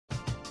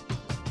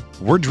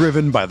We're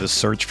driven by the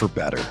search for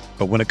better.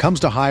 But when it comes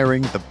to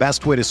hiring, the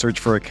best way to search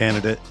for a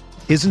candidate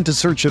isn't to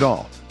search at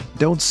all.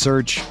 Don't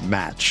search,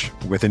 match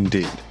with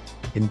Indeed.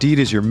 Indeed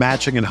is your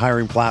matching and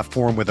hiring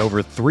platform with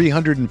over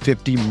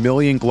 350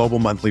 million global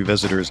monthly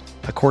visitors,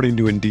 according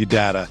to Indeed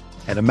data,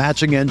 and a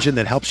matching engine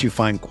that helps you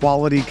find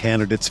quality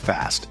candidates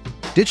fast.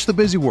 Ditch the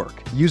busy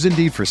work. Use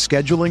Indeed for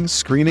scheduling,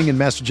 screening, and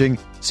messaging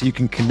so you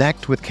can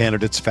connect with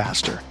candidates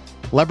faster.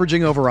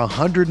 Leveraging over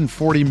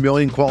 140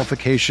 million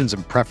qualifications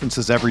and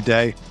preferences every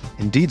day,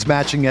 Indeed's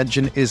matching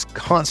engine is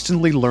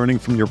constantly learning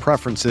from your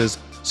preferences,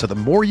 so the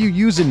more you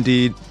use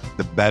Indeed,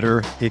 the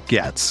better it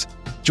gets.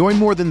 Join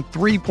more than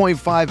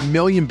 3.5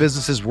 million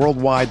businesses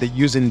worldwide that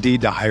use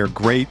Indeed to hire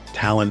great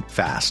talent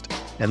fast.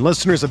 And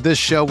listeners of this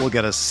show will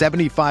get a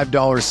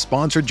 $75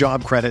 sponsored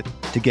job credit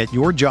to get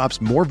your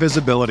jobs more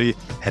visibility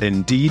at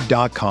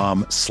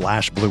Indeed.com/Blue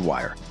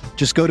Wire.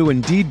 Just go to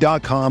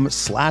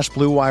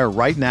Indeed.com/Blue Wire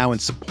right now and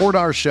support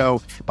our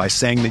show by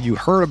saying that you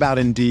heard about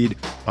Indeed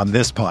on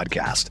this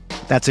podcast.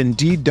 That's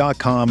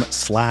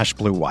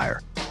Indeed.com/Blue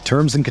Wire.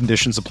 Terms and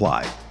conditions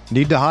apply.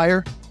 Need to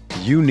hire?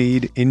 You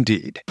need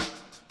Indeed. Do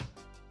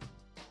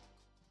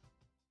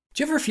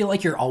you ever feel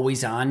like you're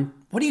always on?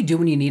 What do you do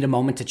when you need a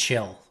moment to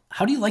chill?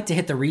 How do you like to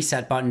hit the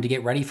reset button to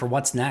get ready for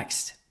what's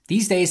next?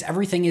 These days,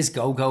 everything is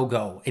go, go,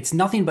 go. It's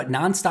nothing but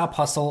nonstop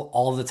hustle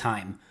all the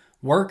time.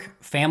 Work,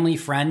 family,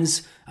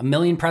 friends, a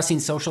million pressing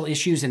social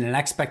issues, and an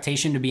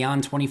expectation to be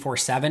on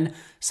 24/7.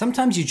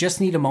 Sometimes you just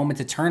need a moment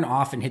to turn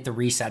off and hit the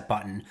reset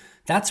button.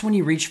 That's when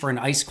you reach for an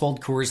ice-cold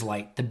Coors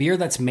Light, the beer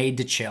that's made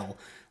to chill.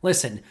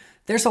 Listen,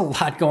 there's a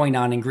lot going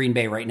on in Green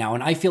Bay right now,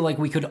 and I feel like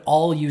we could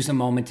all use a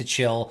moment to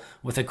chill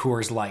with a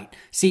Coors Light.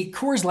 See,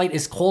 Coors Light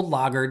is cold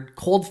lagered,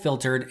 cold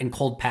filtered, and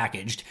cold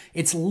packaged.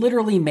 It's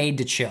literally made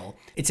to chill.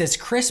 It's as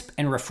crisp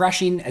and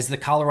refreshing as the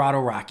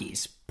Colorado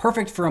Rockies.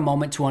 Perfect for a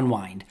moment to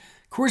unwind.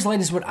 Coors Light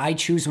is what I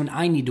choose when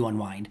I need to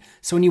unwind.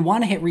 So when you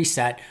want to hit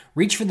reset,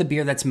 reach for the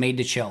beer that's made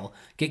to chill.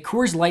 Get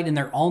Coors Light in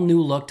their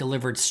all-new look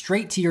delivered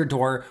straight to your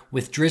door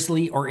with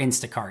Drizzly or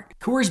Instacart.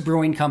 Coors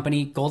Brewing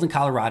Company, Golden,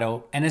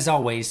 Colorado, and as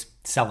always,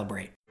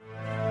 celebrate.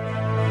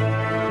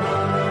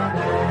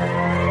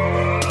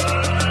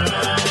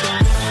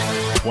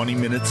 "20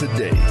 minutes a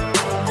day,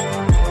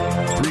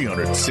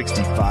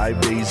 365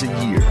 days a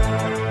year.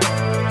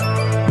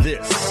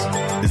 This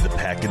is the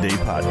Pack-A-Day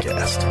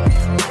Podcast.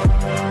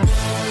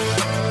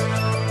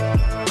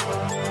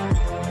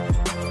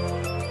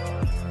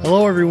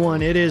 Hello,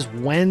 everyone. It is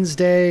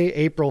Wednesday,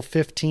 April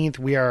 15th.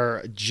 We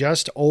are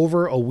just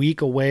over a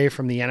week away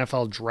from the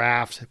NFL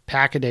Draft.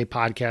 Pack-A-Day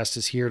Podcast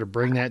is here to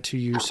bring that to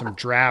you, some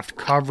draft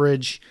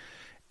coverage.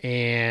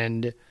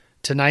 And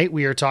tonight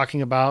we are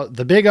talking about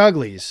the Big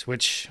Uglies,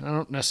 which I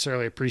don't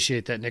necessarily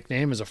appreciate that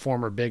nickname as a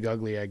former Big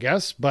Ugly, I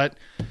guess, but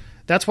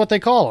that's what they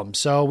call them.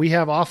 So we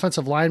have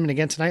offensive linemen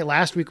again tonight.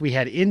 Last week we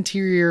had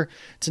interior.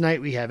 Tonight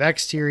we have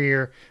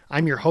exterior.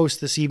 I'm your host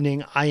this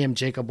evening. I am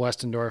Jacob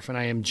Westendorf, and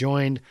I am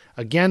joined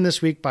again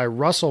this week by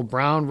Russell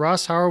Brown.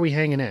 Russ, how are we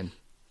hanging in?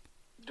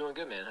 Doing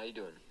good, man. How you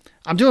doing?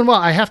 I'm doing well.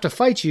 I have to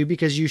fight you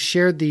because you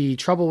shared the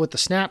trouble with the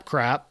snap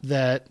crap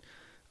that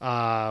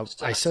I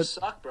said.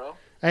 Suck, bro.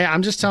 Hey,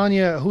 I'm just telling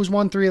you who's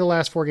won 3 of the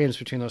last 4 games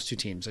between those two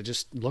teams. I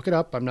just look it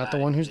up. I'm not the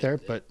one who's there,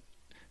 but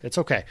it's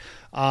okay.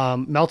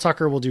 Mel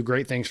Tucker will do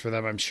great things for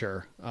them, I'm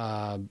sure.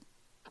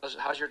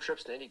 How's your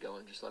trips to Indy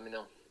going? Just let me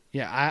know.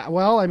 Yeah,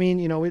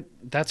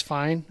 that's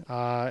fine.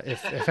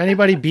 If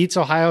anybody beats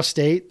Ohio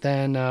State,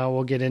 then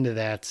we'll get into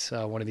that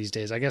one of these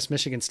days. I guess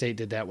Michigan State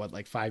did that,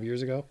 5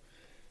 years ago?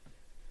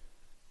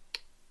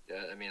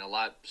 Yeah, I mean, a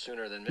lot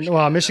sooner than Michigan.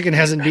 Well, Michigan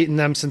hasn't beaten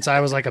them since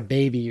I was like a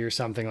baby or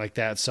something like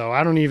that. So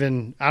I don't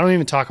even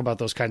talk about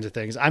those kinds of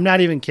things. I'm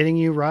not even kidding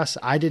you, Russ.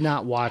 I did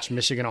not watch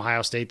Michigan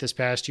Ohio State this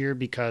past year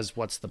because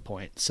what's the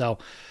point? So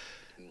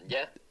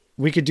yeah,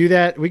 we could do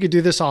that. We could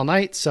do this all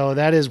night. So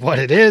that is what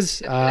it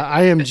is.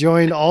 I am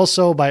joined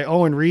also by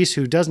Owen Reese,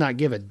 who does not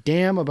give a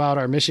damn about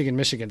our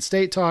Michigan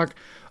State talk.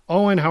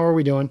 Owen, how are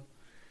we doing?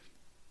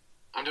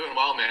 I'm doing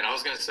well, man. I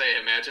was going to say,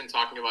 imagine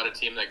talking about a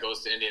team that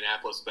goes to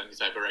Indianapolis with any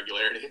type of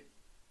regularity.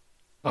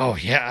 Oh,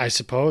 yeah, I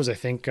suppose. I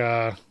think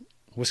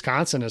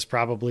Wisconsin has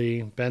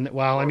probably been –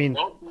 well, I mean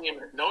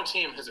 – No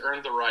team has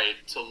earned the right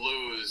to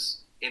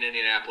lose in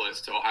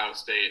Indianapolis to Ohio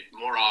State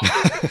more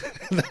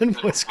often than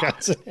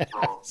Wisconsin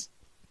has.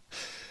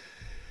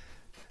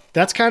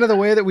 That's kind of the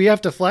way that we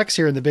have to flex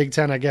here in the Big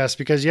Ten, I guess,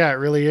 because, yeah, it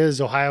really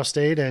is Ohio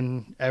State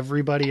and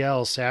everybody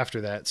else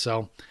after that.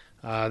 So –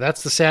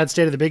 that's the sad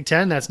state of the Big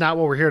Ten. That's not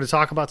what we're here to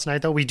talk about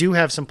tonight, though. We do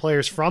have some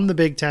players from the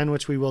Big Ten,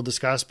 which we will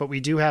discuss, but we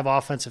do have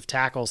offensive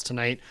tackles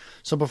tonight.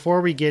 So before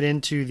we get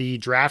into the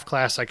draft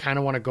class, I kind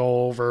of want to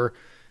go over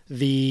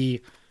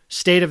the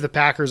state of the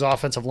Packers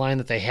offensive line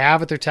that they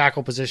have at their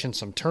tackle position.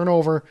 Some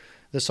turnover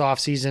this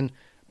offseason.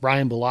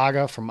 Brian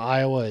Bulaga from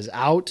Iowa is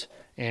out,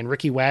 and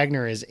Ricky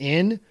Wagner is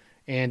in,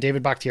 and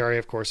David Bakhtiari,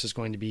 of course, is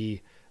going to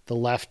be the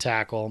left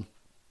tackle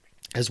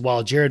as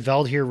well. Jared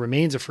Veldheer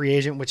remains a free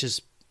agent, which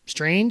is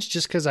strange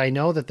just because I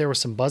know that there was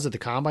some buzz at the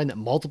combine that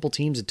multiple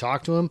teams had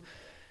talked to him.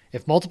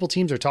 If multiple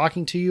teams are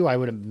talking to you, I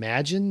would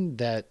imagine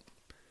that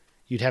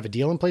you'd have a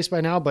deal in place by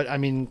now. But I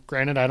mean,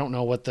 granted, I don't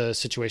know what the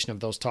situation of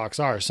those talks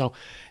are. So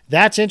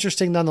that's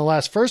interesting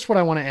nonetheless. First, what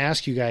I want to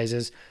ask you guys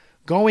is,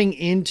 going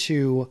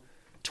into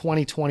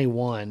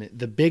 2021,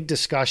 the big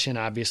discussion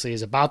obviously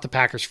is about the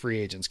Packers free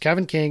agents: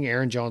 Kevin King,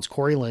 Aaron Jones,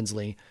 Corey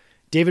Linsley,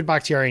 David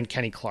Bakhtiari, and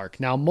Kenny Clark.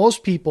 Now,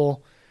 most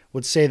people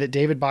would say that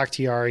David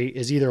Bakhtiari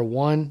is either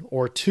 1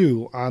 or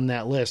 2 on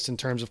that list in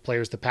terms of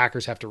players the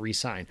Packers have to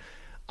re-sign.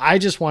 I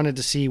just wanted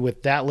to see,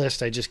 with that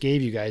list I just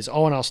gave you guys,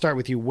 Owen, I'll start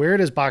with you. Where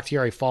does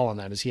Bakhtiari fall on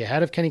that? Is he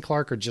ahead of Kenny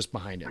Clark or just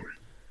behind him?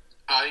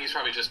 I think he's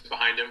probably just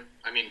behind him.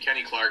 I mean,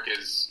 Kenny Clark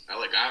is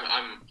like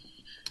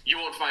you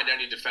won't find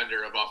any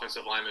defender of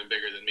offensive linemen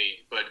bigger than me,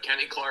 but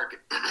Kenny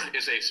Clark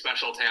is a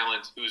special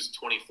talent who's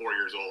 24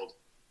 years old.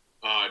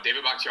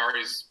 David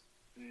Bakhtiari's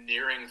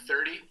nearing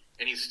 30,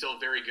 and he's still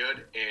very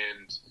good,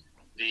 and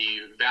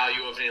the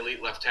value of an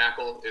elite left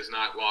tackle is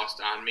not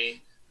lost on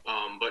me.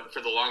 But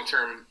for the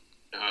long-term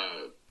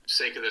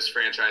sake of this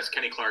franchise,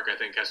 Kenny Clark, I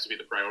think, has to be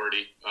the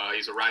priority.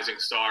 He's a rising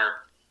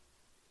star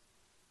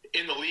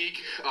in the league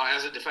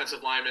as a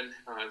defensive lineman,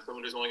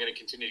 someone who's only going to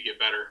continue to get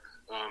better.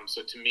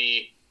 So to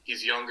me,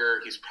 he's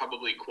younger. He's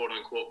probably,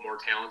 quote-unquote, more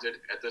talented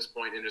at this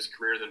point in his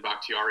career than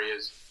Bakhtiari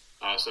is.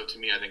 So to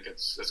me, I think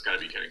that's got to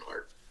be Kenny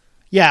Clark.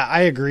 Yeah,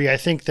 I agree. I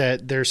think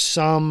that there's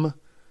some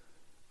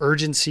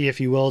urgency,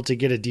 if you will, to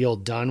get a deal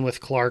done with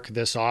Clark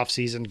this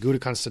offseason.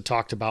 Gutekunst had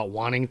talked about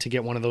wanting to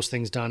get one of those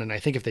things done, and I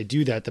think if they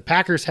do that, the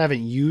Packers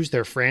haven't used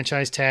their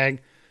franchise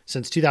tag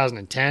since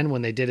 2010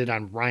 when they did it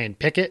on Ryan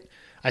Pickett.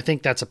 I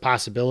think that's a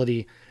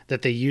possibility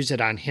that they use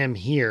it on him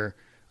here,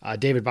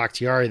 David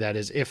Bakhtiari, that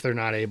is, if they're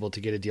not able to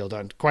get a deal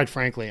done. Quite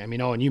frankly, I mean,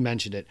 Owen, you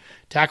mentioned it.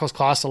 Tackles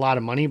cost a lot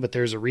of money, but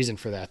there's a reason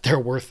for that. They're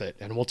worth it,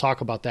 and we'll talk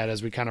about that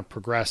as we kind of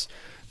progress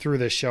through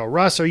this show.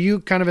 Russ, are you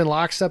kind of in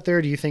lockstep there?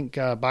 Do you think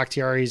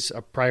Bakhtiari's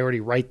a priority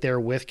right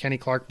there with Kenny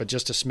Clark, but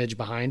just a smidge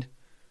behind?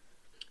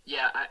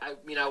 Yeah, I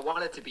mean, I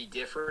want it to be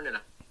different, and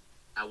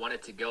I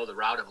wanted to go the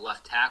route of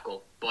left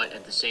tackle, but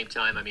at the same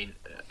time, I mean,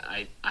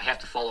 I have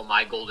to follow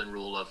my golden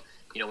rule of,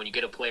 when you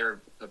get a player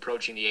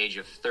approaching the age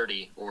of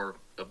 30 or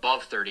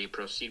above 30,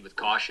 proceed with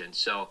caution.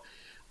 So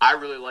I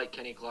really like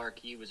Kenny Clark.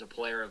 He was a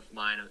player of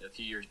mine a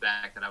few years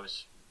back that I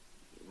was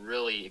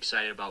really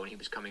excited about when he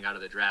was coming out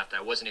of the draft.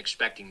 I wasn't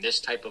expecting this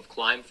type of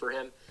climb for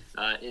him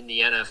in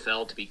the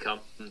NFL to become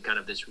kind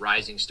of this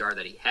rising star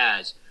that he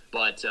has.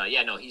 But,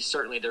 he's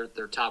certainly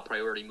their top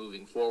priority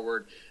moving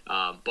forward.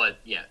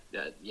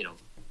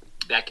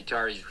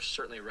 Bakhtiari is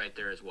certainly right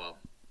there as well.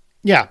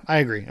 Yeah, I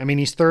agree. I mean,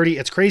 he's 30.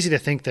 It's crazy to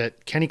think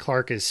that Kenny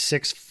Clark is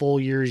 6 full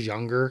years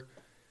younger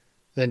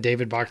than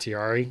David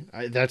Bakhtiari.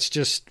 That's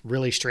just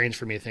really strange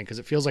for me to think, because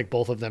it feels like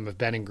both of them have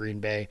been in Green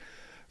Bay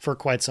for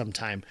quite some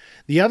time.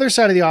 The other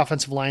side of the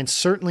offensive line,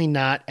 certainly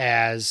not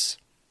as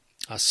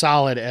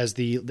solid as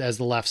the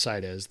left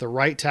side is. The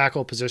right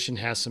tackle position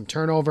has some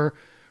turnover.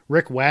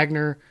 Rick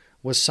Wagner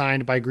was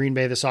signed by Green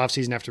Bay this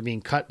offseason after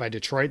being cut by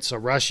Detroit. So,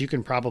 Russ, you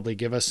can probably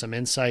give us some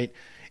insight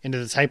into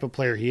the type of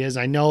player he is.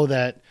 I know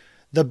that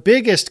the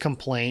biggest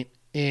complaint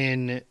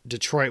in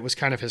Detroit was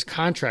kind of his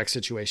contract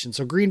situation.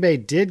 So Green Bay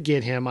did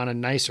get him on a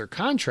nicer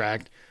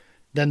contract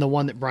than the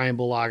one that Brian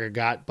Bulaga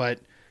got.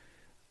 But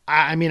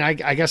I mean, I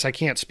guess I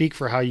can't speak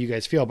for how you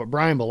guys feel, but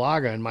Brian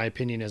Bulaga, in my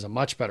opinion, is a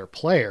much better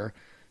player.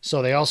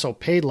 So they also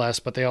paid less,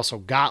 but they also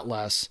got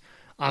less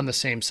on the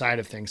same side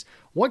of things.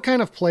 What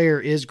kind of player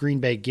is Green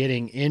Bay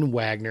getting in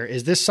Wagner?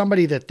 Is this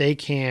somebody that they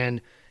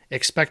can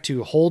expect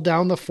to hold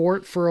down the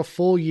fort for a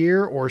full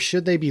year, or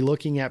should they be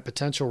looking at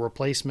potential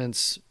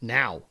replacements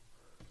now?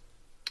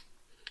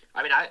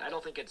 I mean, I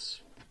don't think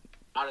it's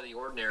out of the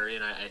ordinary,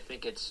 and I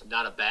think it's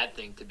not a bad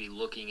thing to be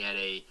looking at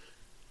a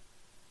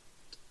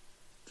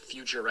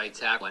future right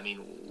tackle. I mean,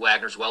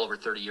 Wagner's well over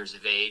 30 years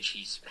of age.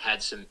 He's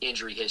had some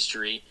injury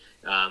history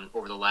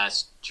over the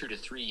last 2 to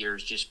 3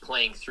 years, just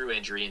playing through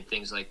injury and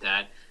things like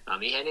that.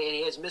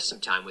 He has missed some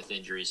time with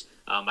injuries.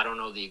 I don't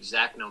know the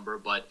exact number,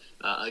 but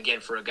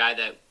again, for a guy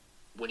that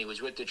when he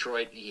was with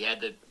Detroit, he had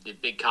the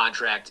big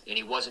contract, and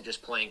he wasn't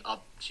just playing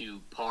up to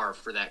par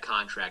for that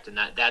contract, and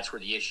that's where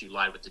the issue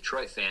lied with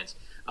Detroit fans.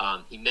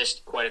 He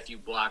missed quite a few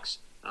blocks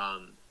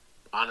on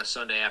a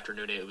Sunday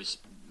afternoon. It was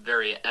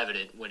very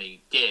evident when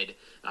he did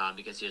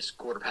because his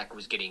quarterback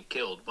was getting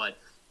killed. But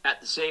at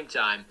the same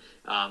time,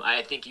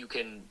 I think you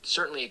can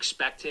certainly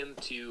expect him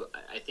to,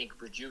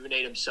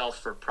 rejuvenate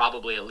himself for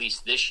probably at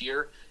least this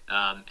year,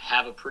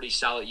 have a pretty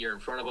solid year in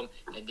front of him,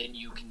 and then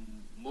you can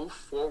move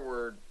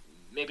forward.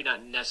 Maybe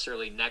not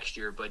necessarily next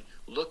year, but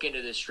look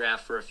into this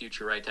draft for a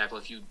future right tackle.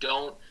 If you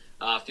don't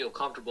feel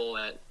comfortable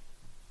at,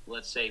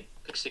 let's say,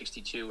 pick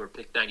 62 or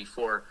pick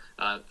 94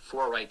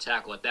 for a right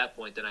tackle at that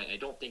point, then I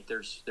don't think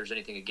there's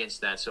anything against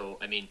that. So,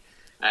 I mean,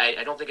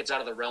 I don't think it's out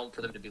of the realm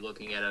for them to be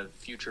looking at a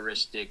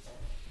futuristic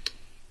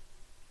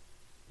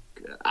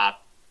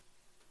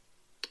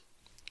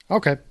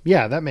Okay,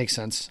 yeah, that makes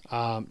sense.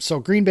 So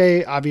Green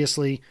Bay,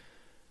 obviously,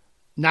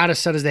 not as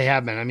set as they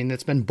have been. I mean,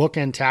 it's been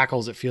bookend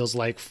tackles, it feels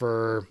like,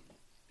 for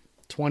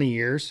 20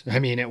 years. I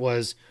mean, it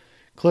was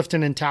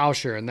Clifton and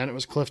Tauscher, and then it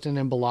was Clifton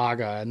and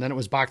Bulaga, and then it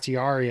was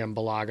Bakhtiari and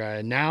Bulaga,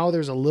 and now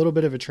there's a little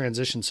bit of a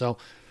transition. So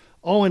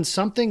Oh, and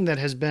something that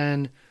has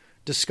been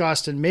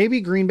discussed, and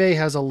maybe Green Bay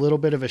has a little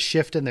bit of a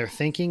shift in their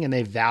thinking and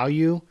they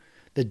value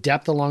the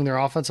depth along their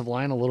offensive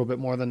line a little bit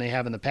more than they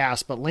have in the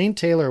past. But Lane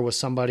Taylor was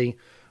somebody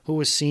who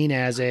was seen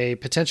as a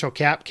potential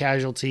cap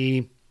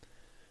casualty.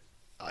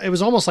 It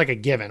was almost like a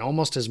given,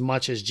 almost as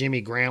much as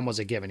Jimmy Graham was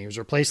a given. He was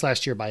replaced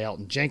last year by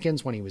Elton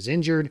Jenkins when he was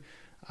injured.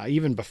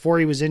 Even before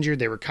he was injured,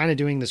 they were kind of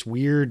doing this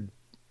weird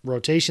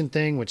rotation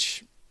thing,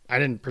 which I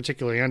didn't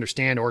particularly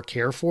understand or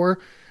care for,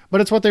 but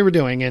it's what they were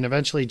doing. And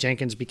eventually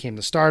Jenkins became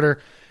the starter.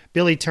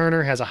 Billy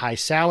Turner has a high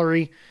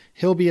salary.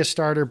 He'll be a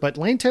starter, but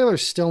Lane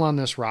Taylor's still on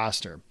this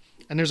roster.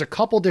 And there's a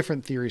couple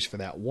different theories for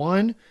that.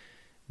 One,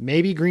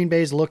 maybe Green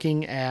Bay's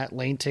looking at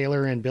Lane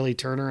Taylor and Billy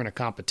Turner in a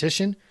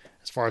competition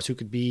as far as who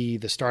could be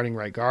the starting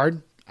right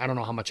guard. I don't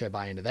know how much I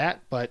buy into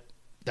that, but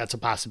that's a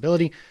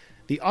possibility.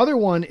 The other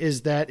one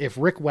is that if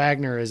Rick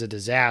Wagner is a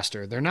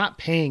disaster, they're not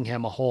paying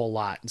him a whole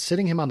lot, and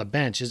sitting him on the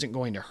bench isn't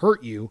going to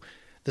hurt you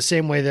the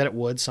same way that it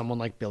would someone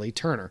like Billy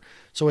Turner.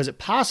 So is it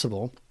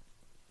possible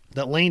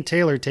that Lane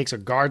Taylor takes a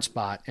guard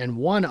spot and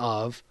one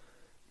of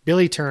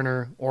Billy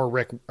Turner or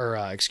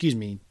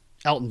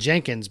Elton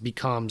Jenkins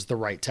becomes the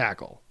right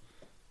tackle?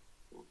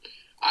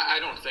 I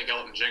don't think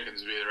Elton Jenkins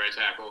would be the right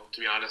tackle, to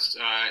be honest.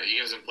 He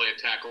hasn't played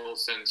tackle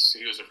since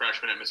he was a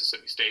freshman at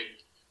Mississippi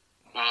State.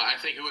 I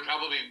think it would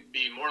probably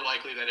be more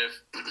likely that if,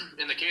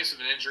 in the case of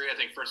an injury, I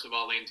think, first of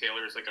all, Lane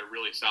Taylor is like a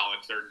really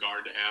solid third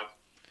guard to have.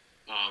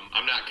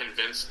 I'm not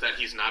convinced that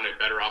he's not a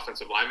better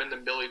offensive lineman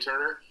than Billy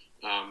Turner,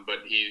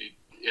 but he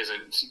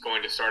isn't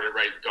going to start at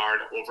right guard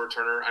over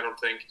Turner, I don't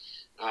think.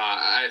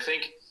 I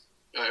think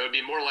it would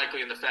be more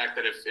likely in the fact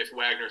that if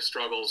Wagner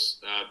struggles,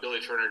 Billy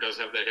Turner does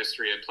have that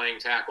history of playing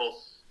tackle.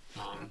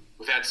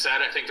 With that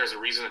said, I think there's a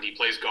reason that he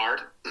plays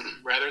guard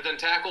rather than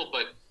tackle,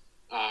 but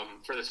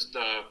for the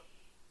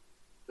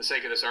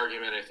sake of this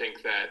argument, I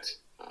think that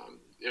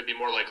it would be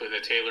more likely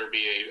that Taylor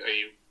be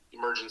a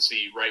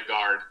emergency right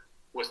guard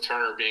with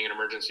Turner being an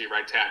emergency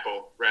right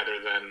tackle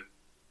rather than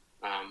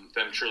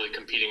them truly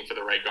competing for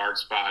the right guard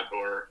spot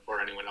or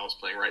anyone else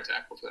playing right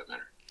tackle for that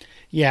matter.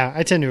 Yeah,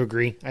 I tend to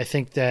agree. I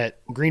think that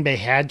Green Bay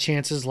had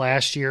chances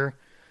last year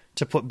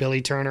to put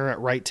Billy Turner at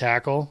right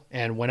tackle,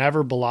 and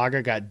whenever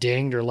Bulaga got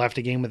dinged or left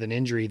a game with an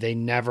injury, they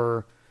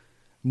never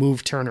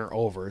moved Turner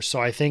over.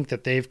 So I think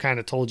that they've kind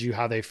of told you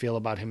how they feel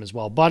about him as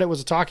well. But it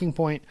was a talking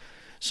point,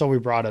 so we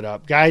brought it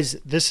up. Guys,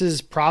 this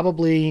is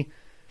probably,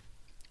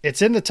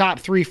 it's in the top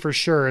three for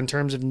sure in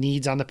terms of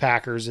needs on the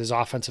Packers is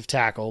offensive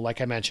tackle.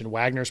 Like I mentioned,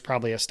 Wagner's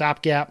probably a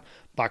stopgap.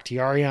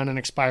 Bakhtiari on an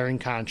expiring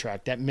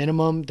contract. At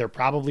minimum, they're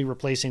probably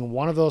replacing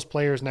one of those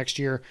players next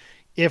year,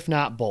 if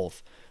not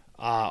both.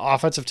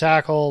 Offensive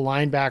tackle,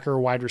 linebacker,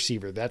 wide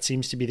receiver. That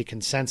seems to be the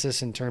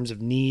consensus in terms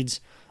of needs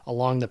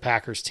along the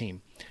Packers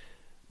team.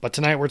 But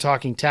tonight we're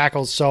talking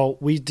tackles. So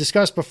we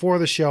discussed before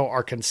the show,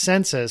 our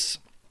consensus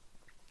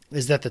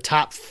is that the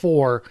top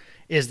four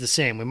is the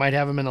same. We might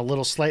have them in a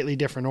little slightly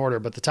different order,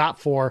 but the top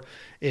four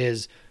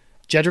is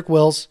Jedrick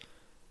Wills,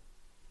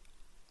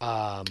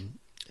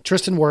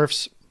 Tristan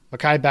Wirfs,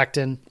 Mekhi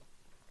Becton,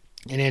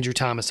 and Andrew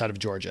Thomas out of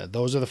Georgia.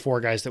 Those are the four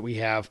guys that we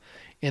have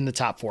in the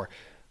top four.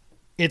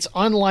 It's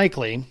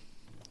unlikely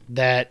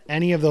that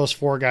any of those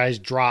four guys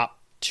drop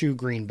to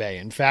Green Bay.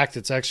 In fact,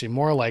 it's actually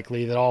more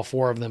likely that all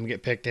four of them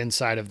get picked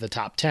inside of the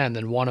top 10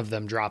 than one of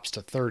them drops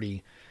to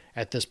 30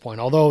 at this point.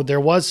 Although there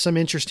was some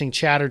interesting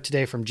chatter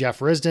today from Jeff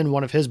Risdon.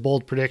 One of his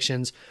bold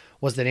predictions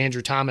was that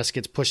Andrew Thomas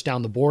gets pushed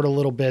down the board a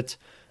little bit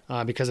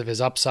because of his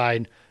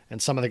upside,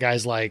 and some of the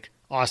guys like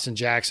Austin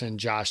Jackson,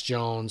 Josh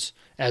Jones,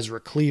 Ezra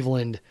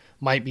Cleveland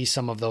might be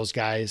some of those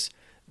guys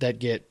that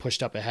get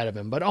pushed up ahead of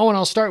him. But Owen,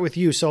 I'll start with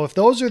you. So if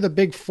those are the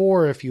big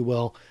four, if you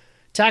will,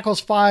 tackles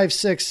 5,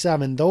 6,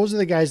 7, those are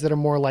the guys that are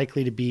more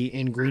likely to be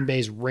in Green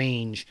Bay's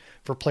range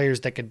for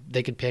players that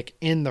they could pick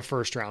in the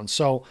first round.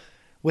 So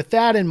with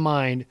that in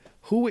mind,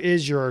 who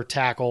is your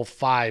tackle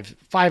 5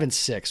 and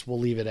 6? We'll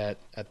leave it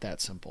at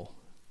that simple.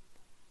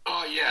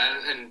 Oh, yeah,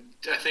 and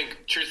I think,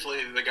 truthfully,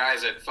 the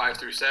guys at 5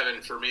 through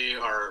 7 for me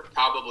are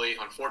probably,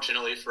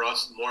 unfortunately for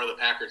us, more of the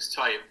Packers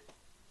type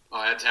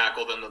at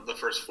tackle than the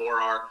first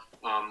four are.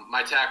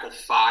 My tackle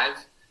 5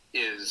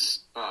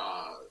 is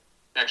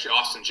actually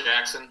Austin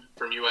Jackson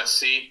from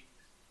USC.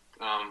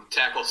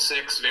 Tackle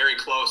 6, very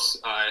close.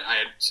 I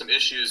had some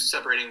issues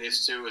separating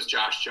these two, is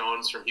Josh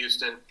Jones from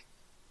Houston.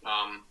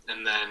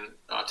 And then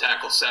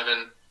tackle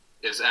 7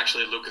 is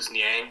actually Lucas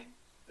Niang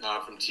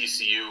from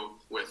TCU,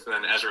 with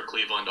then Ezra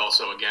Cleveland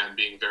also, again,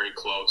 being very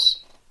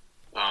close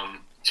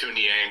to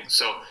Niang.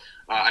 So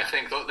I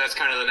think that's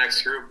kind of the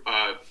next group.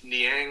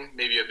 Niang,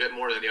 maybe a bit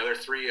more than the other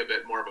three, a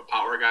bit more of a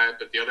power guy,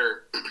 but the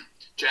other,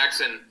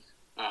 Jackson,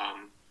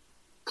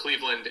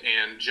 Cleveland,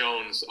 and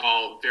Jones,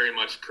 all very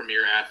much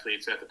premier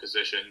athletes at the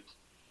position.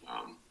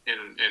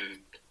 And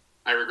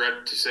I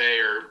regret to say,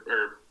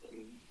 or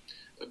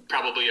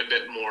probably a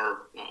bit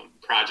more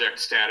project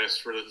status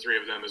for the three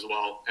of them as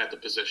well at the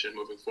position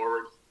moving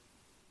forward.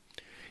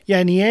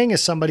 Yeah, Niang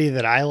is somebody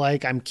that I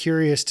like. I'm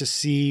curious to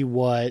see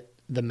what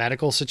the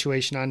medical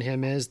situation on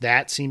him is.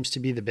 That seems to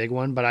be the big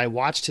one, but I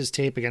watched his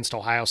tape against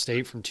Ohio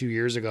State from 2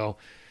 years ago,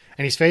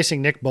 and he's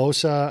facing Nick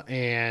Bosa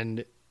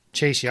and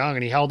Chase Young,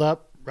 and he held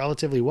up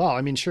relatively well. I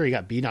mean, sure, he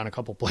got beat on a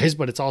couple plays,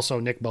 but it's also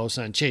Nick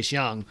Bosa and Chase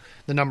Young,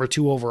 the number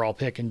 2 overall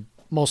pick, and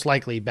most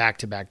likely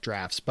back-to-back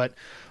drafts. But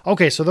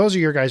okay, so those are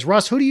your guys.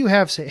 Russ, who do you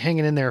have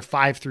hanging in there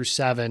 5 through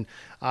 7?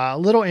 A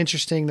little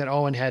interesting that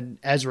Owen had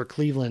Ezra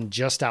Cleveland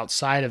just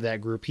outside of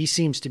that group. He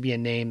seems to be a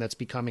name that's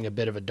becoming a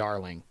bit of a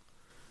darling.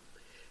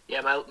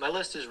 Yeah, my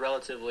list is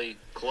relatively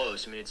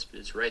close. I mean,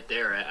 it's right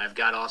there. I've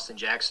got Austin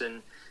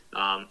Jackson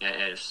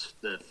as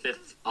the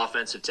 5th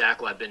offensive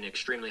tackle. I've been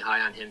extremely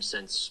high on him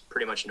since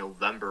pretty much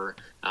November.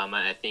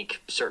 I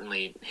think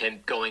certainly him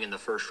going in the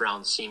first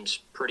round seems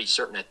pretty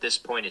certain at this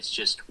point. It's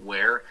just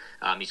where.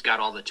 He's got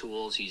all the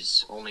tools.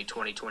 He's only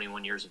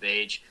 21 years of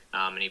age,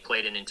 and he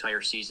played an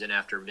entire season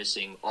after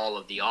missing all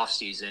of the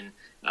offseason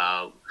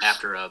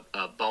after a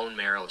bone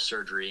marrow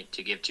surgery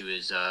to give to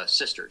his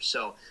sister.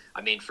 So,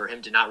 I mean, for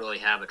him to not really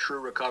have a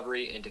true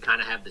recovery and to kind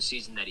of have the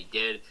season that he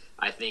did,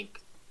 I think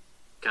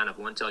kind of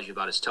one tells you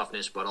about his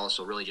toughness, but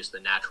also really just the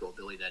natural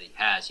ability that he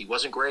has. He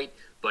wasn't great,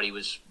 but he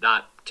was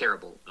not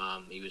terrible.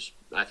 He was,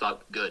 I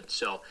thought, good.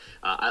 So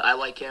I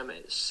like him.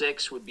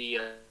 6 would be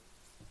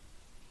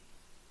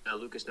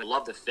Lucas. I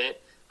love the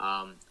fit.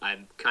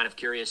 I'm kind of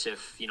curious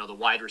if, the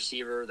wide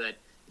receiver that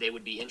they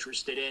would be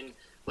interested in,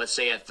 let's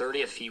say at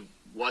 30, if he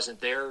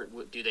wasn't there,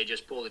 do they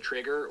just pull the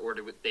trigger, or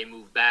do they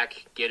move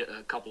back, get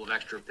a couple of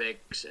extra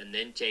picks, and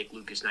then take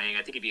Lucas Niang? I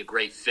think it'd be a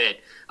great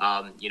fit.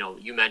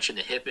 You mentioned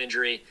the hip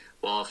injury.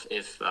 Well,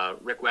 if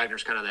Rick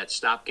Wagner's kind of that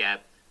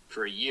stopgap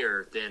for a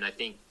year, then I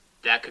think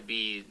that could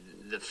be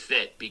the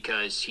fit,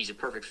 because he's a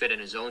perfect fit in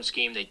his own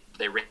scheme.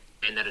 They ran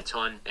that a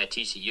ton at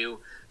TCU.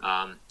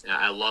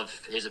 I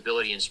love his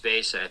ability in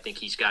space. I think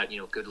he's got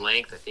good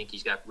length. I think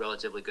he's got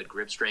relatively good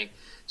grip strength.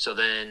 So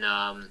then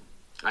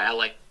I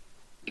like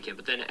him.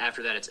 But then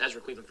after that, it's Ezra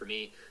Cleveland for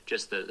me.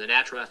 Just the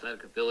natural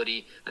athletic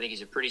ability. I think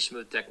he's a pretty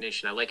smooth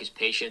technician. I like his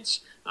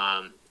patience.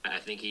 I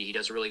think he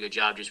does a really good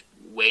job just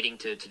waiting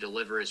to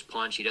deliver his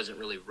punch. He doesn't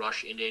really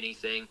rush into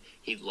anything.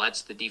 He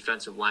lets the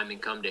defensive lineman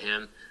come to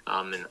him.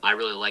 And I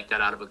really like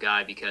that out of a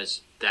guy,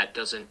 because that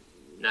doesn't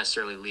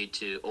necessarily lead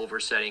to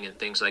oversetting and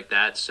things like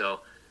that. So,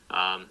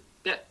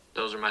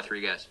 those are my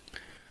 3 guys.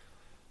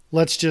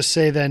 Let's just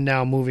say then,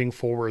 now moving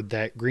forward,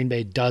 that Green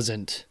Bay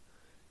doesn't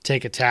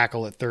take a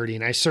tackle at 30.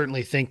 And I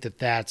certainly think that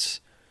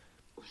that's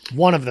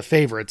one of the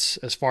favorites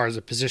as far as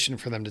a position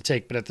for them to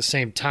take. But at the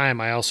same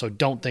time, I also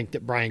don't think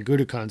that Brian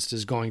Gutekunst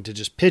is going to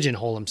just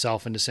pigeonhole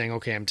himself into saying,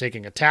 okay, I'm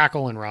taking a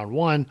tackle in round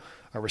 1,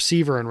 a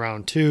receiver in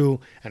round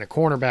 2, and a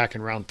cornerback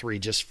in round 3,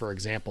 just for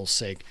example's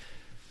sake.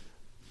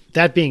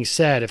 That being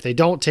said, if they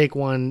don't take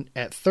one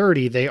at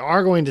 30, they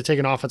are going to take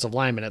an offensive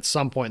lineman at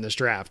some point in this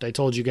draft. I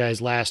told you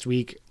guys last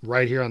week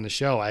right here on the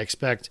show, I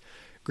expect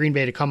Green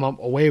Bay to come up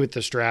away with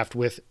this draft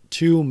with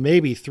 2,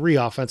 maybe 3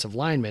 offensive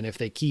linemen if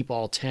they keep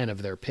all 10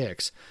 of their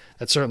picks.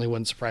 That certainly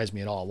wouldn't surprise me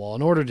at all. Well,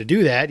 in order to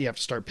do that, you have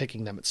to start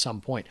picking them at some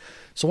point.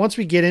 So once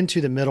we get into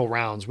the middle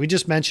rounds, we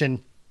just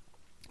mentioned,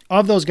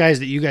 of those guys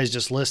that you guys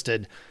just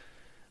listed,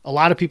 a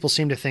lot of people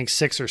seem to think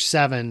 6 or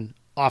 7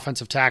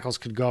 offensive tackles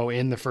could go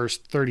in the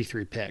first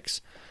 33 picks.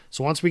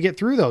 So once we get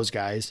through those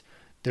guys,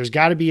 there's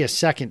got to be a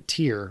second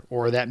tier,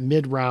 or that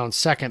mid-round,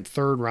 second,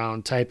 third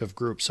round type of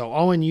group. So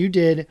Owen, you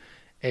did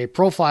a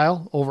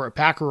profile over at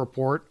Packer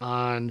Report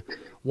on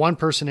one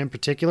person in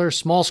particular,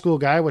 small school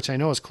guy, which I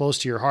know is close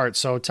to your heart.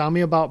 So tell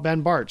me about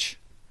Ben Bartch.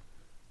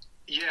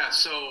 Yeah,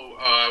 so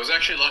I was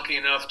actually lucky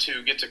enough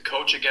to get to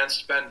coach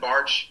against Ben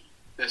Bartch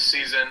this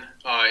season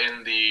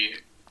in the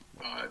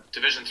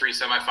Division III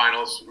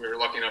semifinals. We were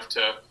lucky enough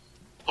to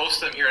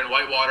host them here in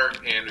Whitewater,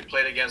 and we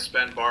played against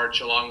Ben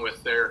Bartch along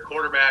with their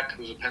quarterback,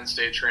 who's a Penn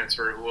State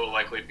transfer, who will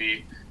likely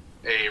be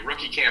a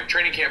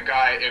training camp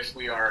guy if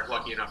we are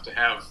lucky enough to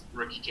have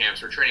rookie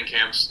camps or training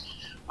camps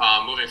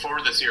moving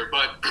forward this year.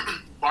 But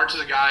Bartch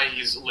is a guy,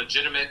 he's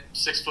legitimate,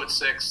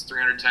 6'6",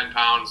 310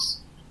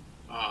 pounds.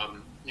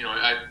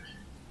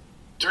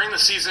 During the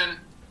season,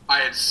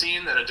 I had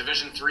seen that a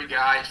Division III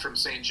guy from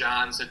St.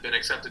 John's had been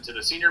accepted to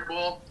the Senior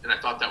Bowl, and I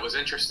thought that was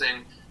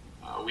interesting.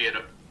 We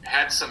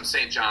had some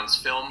St. John's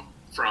film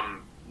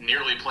from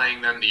nearly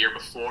playing them the year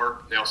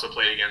before. They also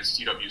played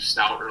against UW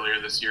Stout earlier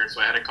this year, so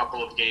I had a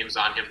couple of games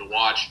on him to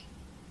watch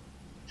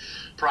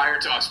prior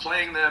to us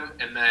playing them,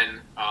 and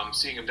then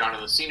seeing him down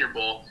in the Senior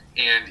Bowl.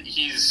 And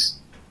he's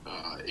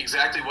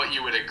exactly what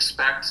you would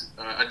expect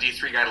a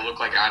D3 guy to look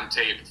like on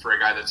tape for a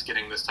guy that's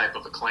getting this type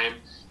of acclaim.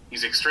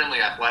 He's extremely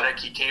athletic.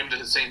 He came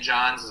to St.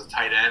 John's as a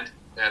tight end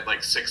at like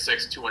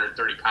 6'6",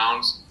 230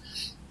 pounds.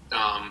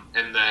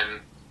 And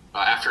then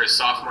after his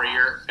sophomore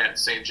year at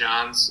St.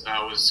 John's,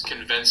 was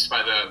convinced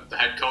by the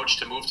head coach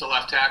to move to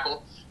left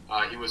tackle.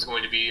 He was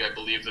going to be, I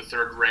believe, the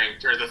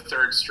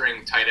third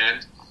string tight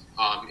end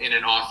in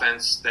an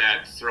offense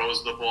that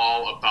throws the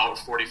ball about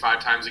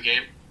 45 times a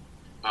game.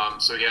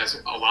 So he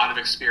has a lot of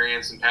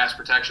experience in pass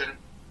protection.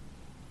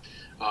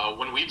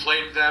 When we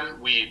played them,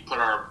 we put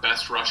our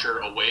best rusher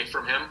away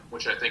from him,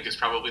 which I think is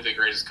probably the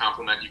greatest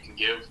compliment you can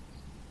give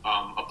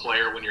a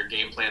player when you're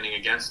game planning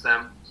against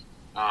them.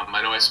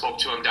 I know I spoke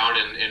to him down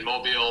in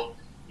Mobile.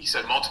 he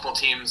said multiple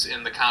teams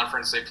in the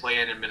conference they play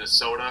in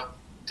Minnesota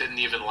didn't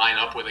even line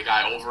up with a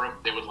guy over him.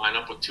 They would line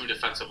up with 2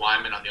 defensive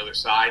linemen on the other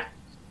side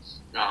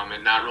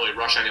and not really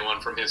rush anyone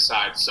from his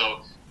side.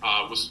 So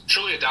was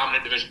truly a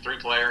dominant Division III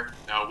player.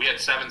 We had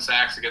 7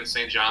 sacks against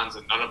St. John's,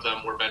 and none of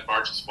them were Ben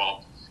Bartch's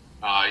fault.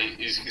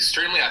 He's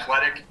extremely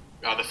athletic.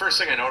 The first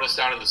thing I noticed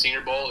down at the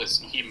Senior Bowl is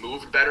he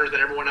moved better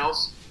than everyone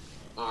else.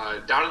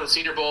 Down in the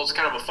Senior Bowl, it's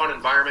kind of a fun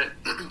environment,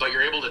 but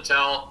you're able to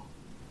tell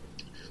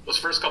those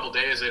first couple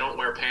days they don't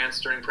wear pants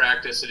during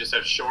practice. They just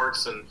have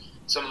shorts, and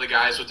some of the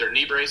guys with their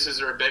knee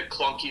braces are a bit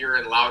clunkier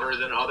and louder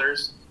than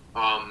others.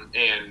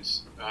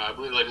 I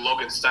believe like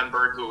Logan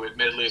Stenberg, who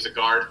admittedly is a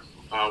guard,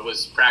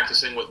 was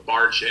practicing with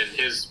Bartch, and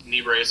his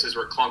knee braces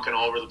were clunking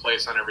all over the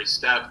place on every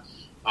step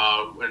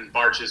when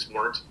Bartch's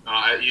weren't.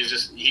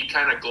 He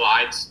kind of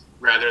glides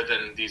rather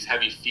than these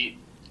heavy feet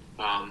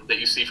that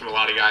you see from a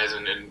lot of guys,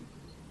 and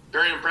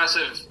very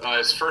impressive.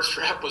 His first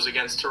rep was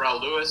against Terrell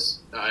Lewis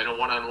in a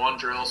one-on-one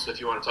drill. So if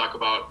you want to talk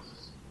about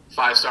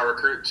 5-star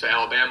recruit to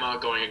Alabama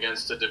going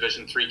against a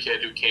Division III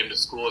kid who came to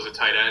school as a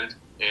tight end,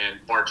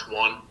 and Bartch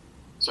won.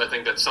 So I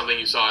think that's something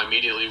you saw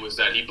immediately was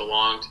that he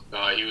belonged.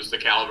 He was the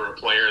caliber of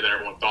player that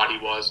everyone thought he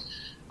was.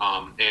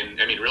 And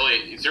I mean,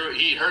 really,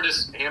 he hurt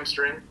his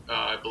hamstring,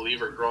 I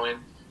believe, or groin,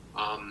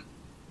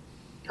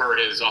 per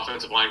his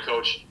offensive line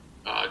coach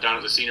down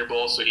at the Senior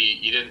Bowl. So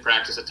he didn't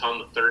practice a ton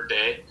the third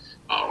day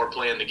or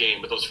play in the game.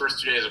 But those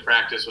first 2 days of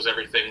practice was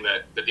everything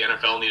that the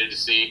NFL needed to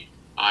see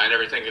and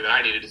everything that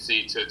I needed to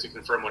see to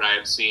confirm what I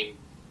had seen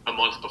a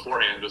month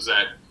beforehand was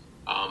that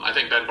I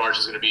think Ben Bartch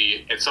is going to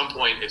be, at some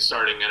point, a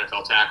starting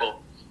NFL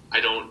tackle. I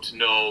don't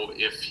know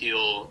if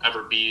he'll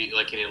ever be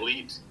like an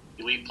elite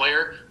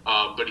player,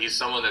 but he's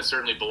someone that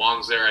certainly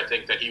belongs there. I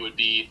think that he would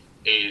be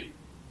a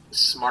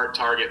smart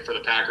target for the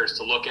Packers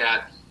to look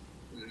at.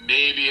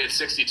 Maybe at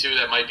 62,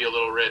 that might be a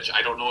little rich.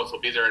 I don't know if he'll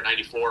be there at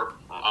 94,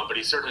 but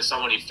he's certainly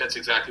someone, he fits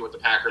exactly what the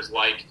Packers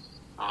like,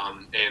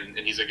 and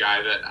he's a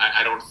guy that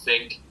I don't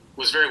think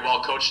was very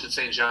well coached at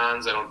St.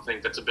 John's. I don't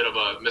think that's a bit of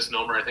a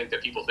misnomer. I think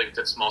that people think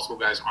that small school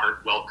guys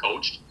aren't well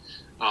coached,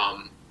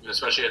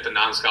 especially at the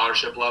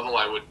non-scholarship level.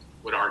 I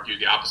would argue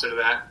the opposite of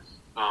that.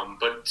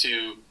 But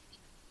to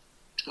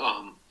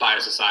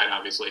bias aside,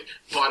 obviously,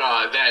 but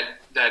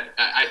that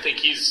I think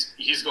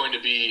he's going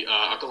to be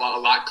a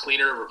lot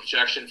cleaner of a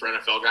projection for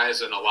NFL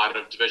guys than a lot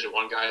of Division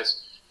I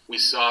guys. We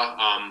saw,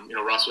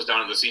 Russ was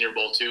down in the Senior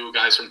Bowl too.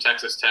 Guys from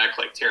Texas Tech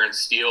like Terrence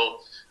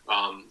Steele,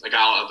 a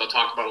guy they'll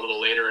talk about a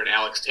little later, and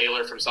Alex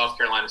Taylor from South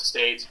Carolina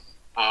State,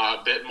 a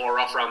bit more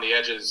rough around the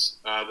edges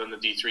than the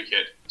D3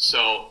 kid.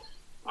 So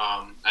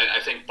I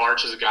think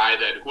Bartch is a guy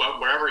that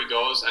wherever he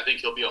goes, I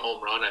think he'll be a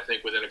home run. I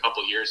think within a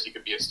couple of years he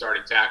could be a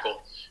starting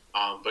tackle.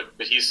 But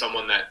he's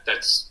someone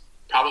that's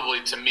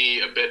probably, to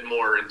me, a bit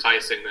more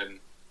enticing than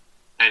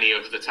any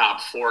of the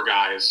top 4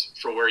 guys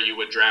for where you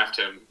would draft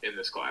him in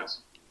this class.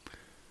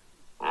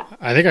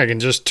 I think I can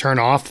just turn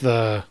off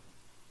the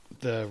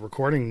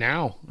recording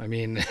now. I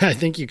mean, I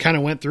think you kind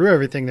of went through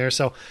everything there.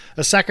 So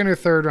a 2nd or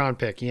 3rd round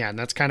pick, yeah, and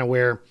that's kind of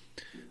where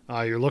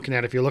you're looking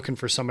at. If you're looking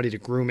for somebody to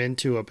groom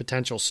into a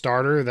potential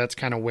starter, that's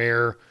kind of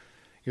where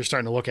you're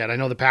starting to look at. I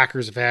know the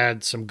Packers have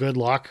had some good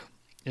luck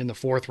in the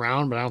 4th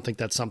round, but I don't think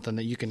that's something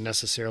that you can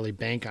necessarily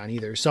bank on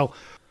either. So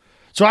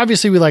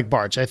obviously we like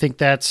Bartch. I think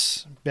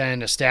that's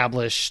been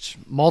established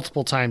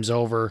multiple times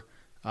over,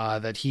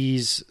 that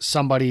he's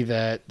somebody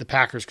that the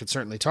Packers could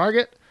certainly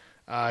target.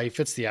 He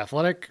fits the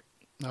athletic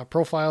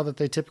profile that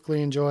they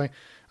typically enjoy.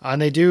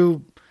 And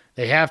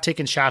they have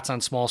taken shots on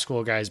small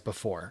school guys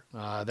before.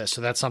 So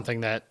that's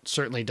something that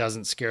certainly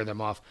doesn't scare them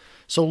off.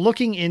 So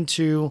looking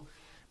into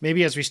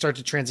maybe as we start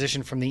to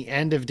transition from the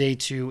end of day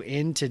 2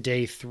 into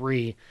day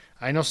 3,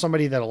 I know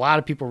somebody that a lot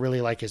of people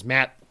really like is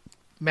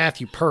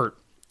Matthew Pert.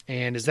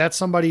 And is that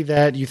somebody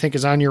that you think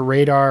is on your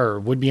radar or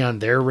would be on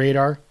their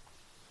radar?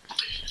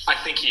 I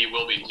think he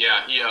will be.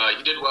 Yeah,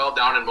 he did well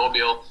down in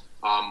Mobile.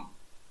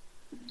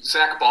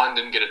 Zach Bond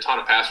didn't get a ton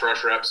of pass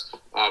rush reps,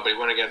 but he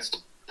went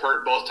against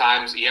Pert both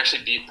times. He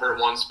actually beat Pert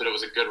once, but it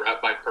was a good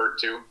rep by Pert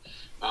too.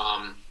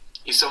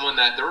 He's someone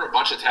that there were a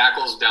bunch of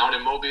tackles down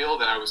in Mobile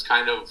that I was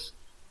kind of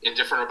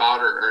indifferent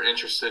about or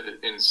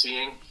interested in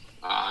seeing.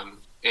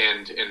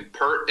 And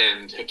Pert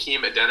and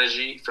Hakeem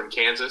Adeniji from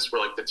Kansas were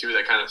like the 2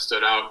 that kind of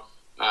stood out,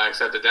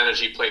 except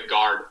Adeniji played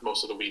guard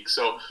most of the week.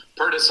 So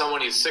Pert is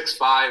someone, he's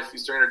 6'5",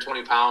 he's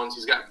 320 pounds,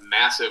 he's got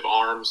massive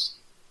arms.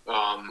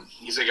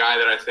 He's a guy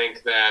that I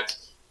think that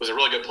was a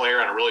really good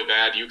player on a really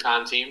bad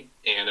UConn team,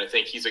 and I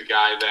think he's a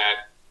guy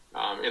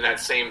that, in that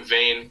same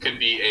vein, could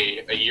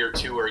be a year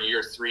 2 or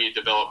year 3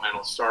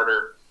 developmental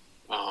starter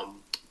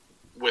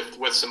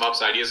with some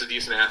upside. He is a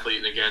decent athlete,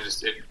 and again,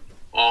 just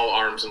all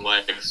arms and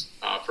legs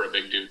for a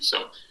big dude.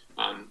 So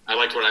I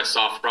liked what I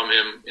saw from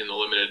him in the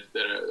limited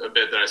a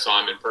bit that I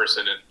saw him in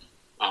person,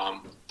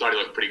 and thought he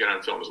looked pretty good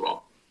on film as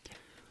well.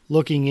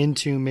 Looking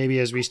into maybe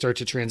as we start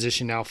to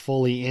transition now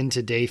fully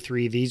into day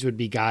 3, these would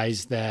be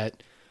guys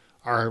that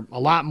are a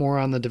lot more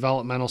on the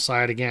developmental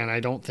side. Again, I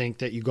don't think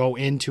that you go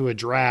into a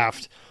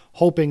draft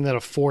hoping that a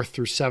 4th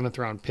through 7th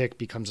round pick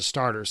becomes a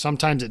starter.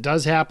 Sometimes it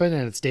does happen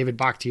and it's David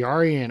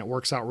Bakhtiari and it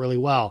works out really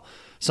well.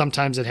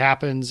 Sometimes it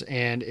happens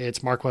and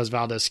it's Marquez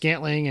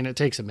Valdes-Scantling and it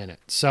takes a minute.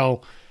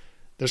 So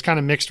there's kind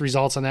of mixed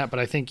results on that, but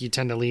I think you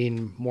tend to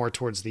lean more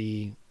towards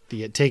the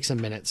it takes a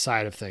minute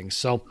side of things.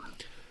 So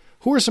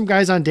who are some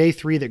guys on day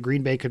 3 that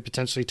Green Bay could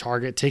potentially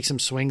target, take some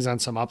swings on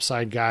some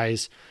upside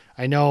guys?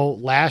 I know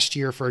last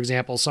year, for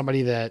example,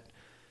 somebody that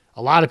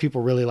a lot of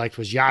people really liked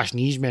was Josh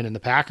Nijman, and the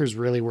Packers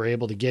really were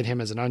able to get him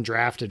as an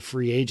undrafted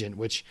free agent,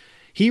 which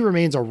he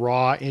remains a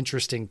raw,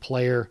 interesting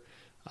player.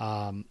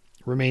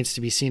 Remains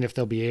to be seen if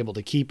they'll be able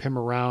to keep him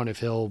around, if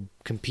he'll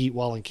compete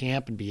well in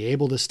camp and be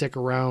able to stick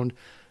around.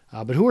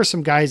 But who are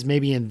some guys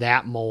maybe in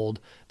that mold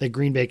that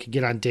Green Bay could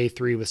get on day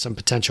 3 with some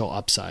potential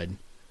upside?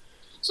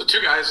 So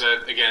 2 guys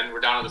that, again, were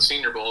down in the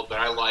Senior Bowl that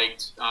I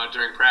liked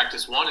during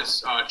practice. One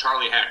is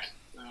Charlie Heck.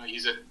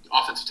 He's an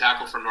offensive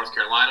tackle from North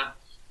Carolina,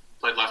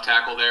 played left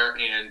tackle there,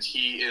 and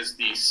he is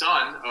the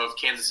son of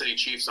Kansas City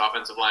Chiefs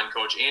offensive line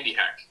coach Andy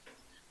Heck,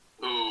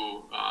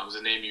 who is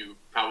a name you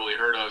probably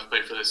heard of,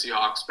 played for the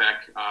Seahawks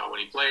back when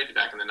he played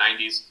back in the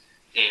 90s.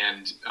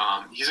 And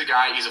he's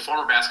a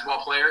former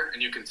basketball player,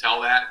 and you can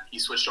tell that. He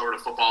switched over to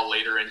football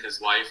later in his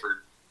life,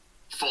 or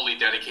fully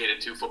dedicated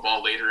to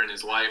football later in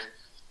his life.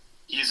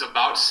 He's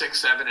about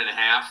 6'7" and a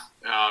half,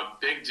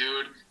 big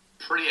dude,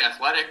 pretty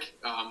athletic,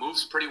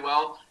 moves pretty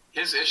well.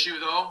 His issue,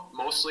 though,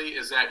 mostly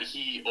is that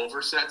he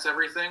oversets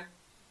everything,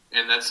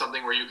 and that's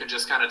something where you can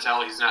just kind of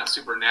tell he's not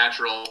super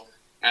natural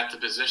at the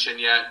position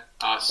yet,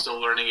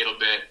 still learning it a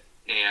bit,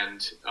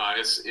 and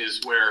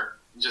is where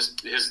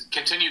just his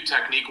continued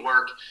technique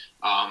work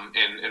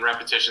and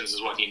repetitions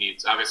is what he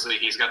needs. Obviously,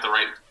 he's got the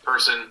right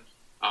person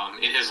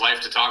in his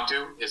life to talk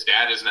to. His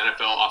dad is an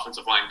NFL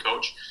offensive line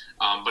coach,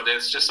 but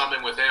it's just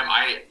something with him.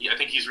 I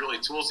think he's really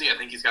toolsy. I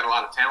think he's got a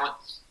lot of talent.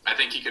 I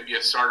think he could be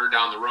a starter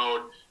down the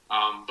road.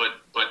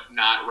 But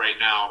not right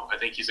now. I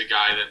think he's a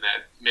guy that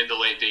mid to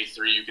late day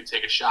 3 you could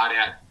take a shot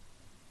at.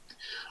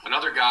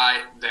 Another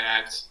guy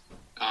that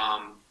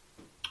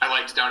I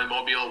liked down in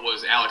Mobile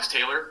was Alex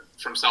Taylor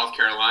from South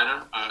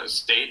Carolina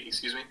State,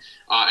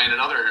 and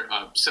another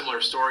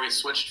similar story.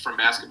 Switched from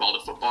basketball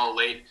to football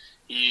late.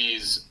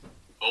 He's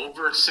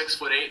over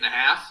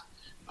 6'8.5",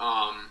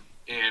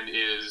 and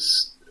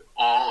is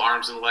all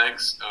arms and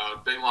legs,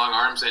 big long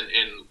arms and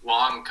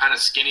long kind of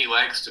skinny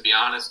legs, to be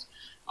honest.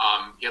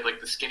 He had like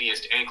the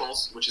skinniest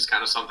ankles, which is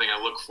kind of something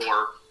I look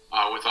for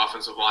with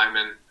offensive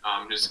linemen.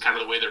 Just kind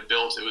of the way they're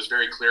built. It was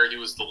very clear he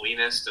was the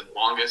leanest and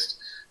longest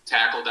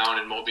tackle down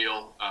in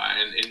Mobile.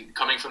 And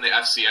coming from the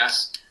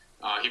FCS,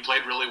 he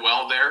played really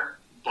well there.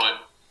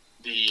 But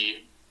the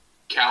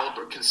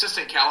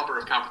consistent caliber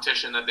of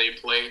competition that they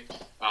play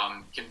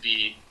can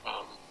be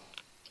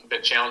a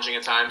bit challenging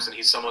at times. And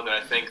he's someone that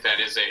I think that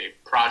is a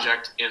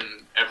project in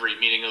every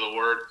meaning of the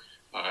word.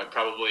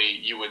 Probably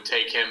you would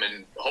take him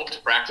and hope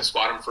to practice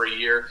squad him for a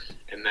year,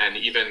 and then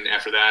even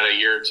after that, a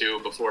year or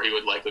 2 before he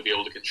would likely be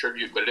able to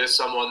contribute. But it is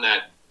someone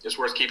that is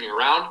worth keeping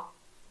around.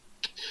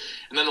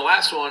 And then the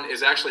last one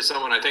is actually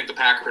someone I think the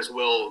Packers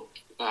will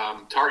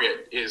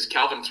target is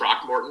Calvin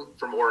Throckmorton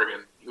from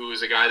Oregon, who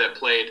is a guy that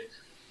played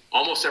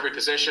almost every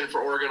position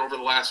for Oregon over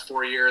the last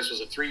 4 years,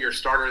 was a 3-year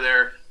starter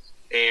there,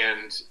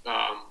 and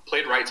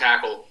played right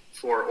tackle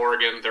for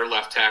Oregon. Their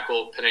left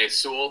tackle, Penei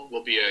Sewell,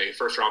 will be a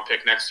first-round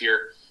pick next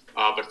year.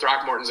 But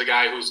Throckmorton's a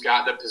guy who's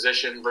got the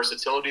position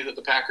versatility that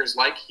the Packers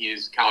like.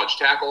 He's college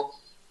tackle,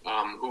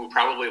 who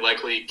probably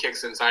likely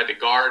kicks inside to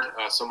guard,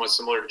 somewhat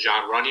similar to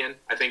John Runyon.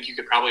 I think you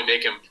could probably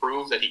make him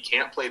prove that he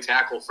can't play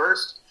tackle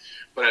first,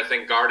 but I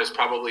think guard is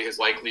probably his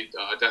likely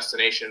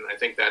destination. I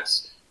think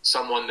that's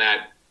someone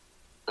that,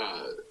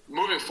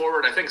 moving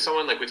forward, I think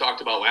someone like we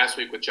talked about last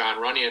week with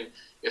John Runyon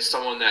is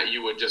someone that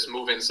you would just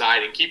move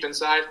inside and keep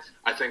inside.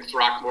 I think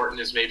Throckmorton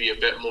is maybe a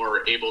bit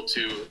more able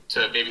to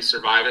maybe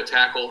survive at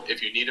tackle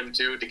if you need him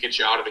to get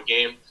you out of a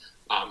game.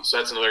 So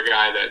that's another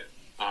guy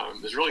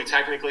that is really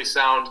technically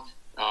sound,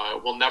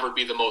 will never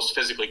be the most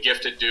physically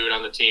gifted dude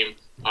on the team,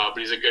 but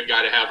he's a good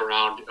guy to have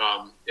around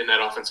in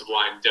that offensive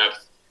line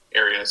depth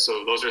area.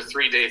 So those are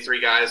 3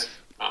 guys,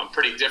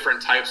 pretty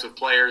different types of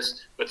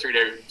players, but 3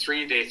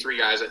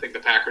 guys I think the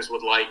Packers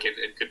would like and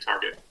could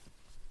target.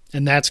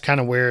 And that's kind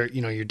of where,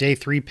 your day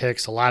 3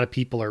 picks, a lot of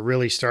people are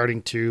really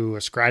starting to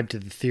ascribe to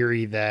the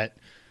theory that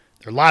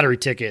they're lottery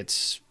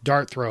tickets,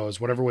 dart throws,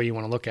 whatever way you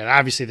want to look at it.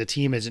 Obviously, the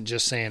team isn't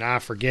just saying,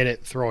 forget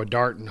it, throw a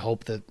dart and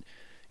hope that,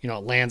 it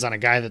lands on a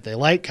guy that they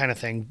like kind of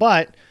thing.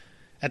 But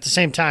at the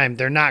same time,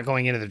 they're not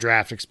going into the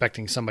draft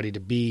expecting somebody to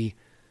be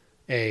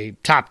a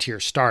top-tier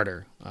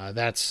starter.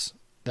 That's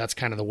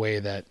kind of the way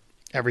that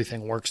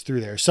everything works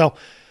through there. So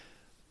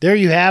there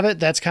you have it.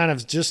 That's kind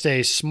of just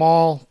a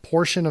small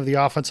portion of the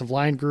offensive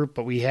line group,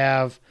 but we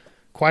have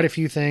quite a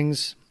few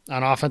things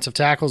on offensive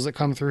tackles that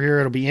come through here.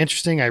 It'll be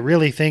interesting. I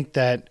really think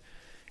that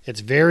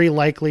it's very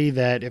likely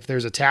that if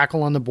there's a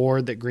tackle on the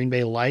board that Green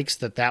Bay likes,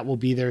 that will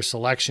be their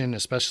selection,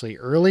 especially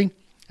early.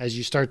 As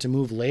you start to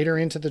move later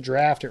into the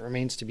draft, it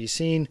remains to be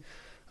seen.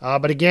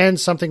 But again,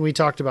 something we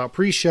talked about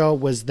pre-show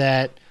was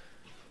that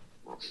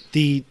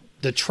the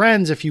the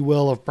trends, if you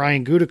will, of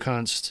Brian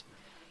Gutekunst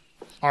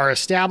are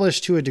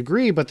established to a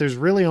degree, but there's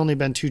really only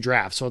been 2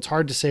 drafts. So it's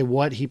hard to say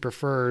what he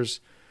prefers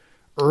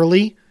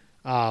early,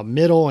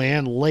 middle,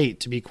 and late,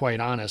 to be quite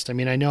honest. I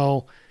mean, I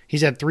know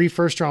he's had 3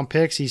 first-round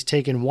picks. He's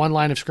taken 1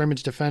 line of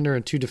scrimmage defender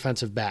and 2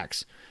 defensive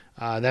backs.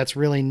 That's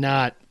really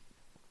not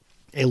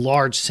a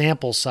large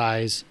sample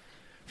size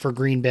for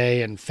Green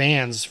Bay and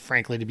fans,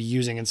 frankly, to be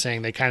using and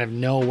saying they kind of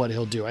know what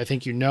he'll do. I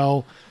think you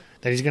know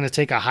that he's going to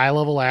take a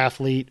high-level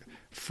athlete,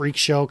 freak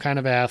show kind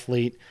of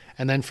athlete,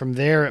 and then from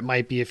there it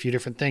might be a few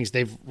different things.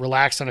 They've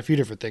relaxed on a few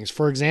different things.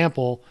 For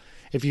example,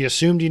 if you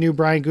assumed you knew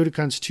Brian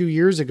Gutekunst 2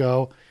 years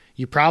ago,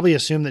 you probably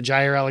assumed that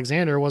Jair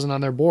Alexander wasn't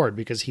on their board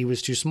because he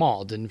was too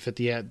small, didn't fit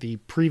the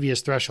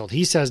previous threshold.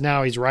 He says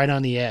now he's right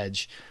on the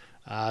edge.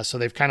 So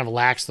they've kind of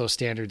laxed those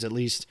standards at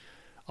least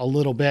a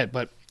little bit.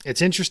 But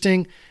it's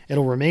interesting.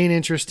 It'll remain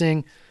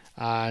interesting.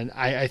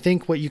 I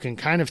think what you can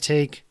kind of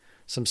take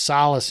some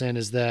solace in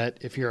is that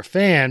if you're a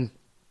fan,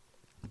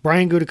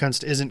 Brian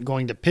Gutekunst isn't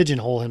going to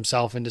pigeonhole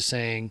himself into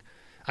saying,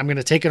 I'm going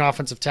to take an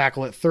offensive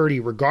tackle at 30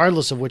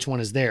 regardless of which one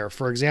is there.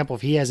 For example,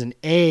 if he has an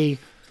A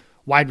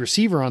wide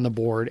receiver on the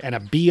board and a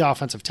B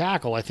offensive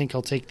tackle, I think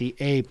he'll take the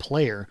A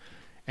player.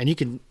 And you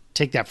can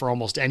take that for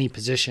almost any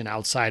position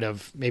outside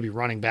of maybe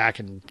running back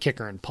and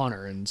kicker and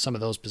punter and some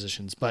of those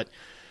positions. But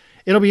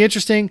it'll be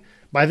interesting.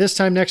 By this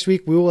time next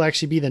week, we will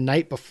actually be the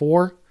night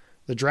before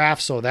the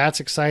draft, so that's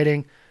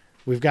exciting.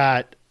 We've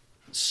got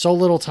so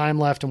little time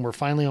left, and we're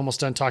finally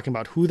almost done talking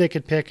about who they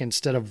could pick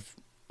instead of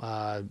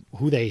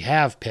who they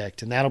have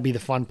picked, and that'll be the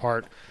fun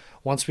part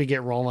once we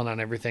get rolling on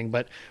everything.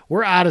 But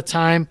we're out of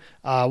time.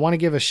 I want to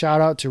give a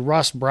shout-out to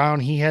Russ Brown.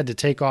 He had to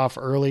take off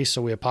early,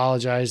 so we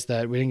apologize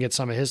that we didn't get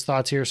some of his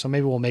thoughts here, so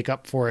maybe we'll make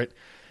up for it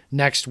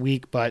next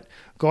week. But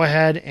go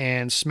ahead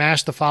and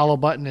smash the follow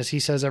button, as he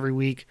says every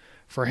week,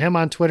 for him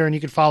on Twitter, and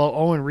you can follow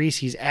Owen Reese.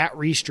 He's at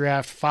Reese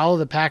Draft. Follow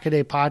the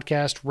Pack-A-Day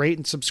podcast. Rate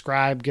and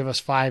subscribe. Give us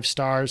 5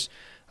 stars.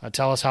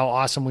 Tell us how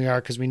awesome we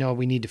are, because we know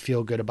we need to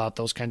feel good about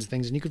those kinds of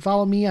things. And you can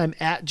follow me. I'm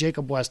at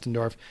Jacob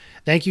Westendorf.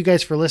 Thank you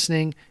guys for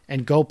listening,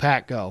 and go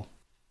Pack Go.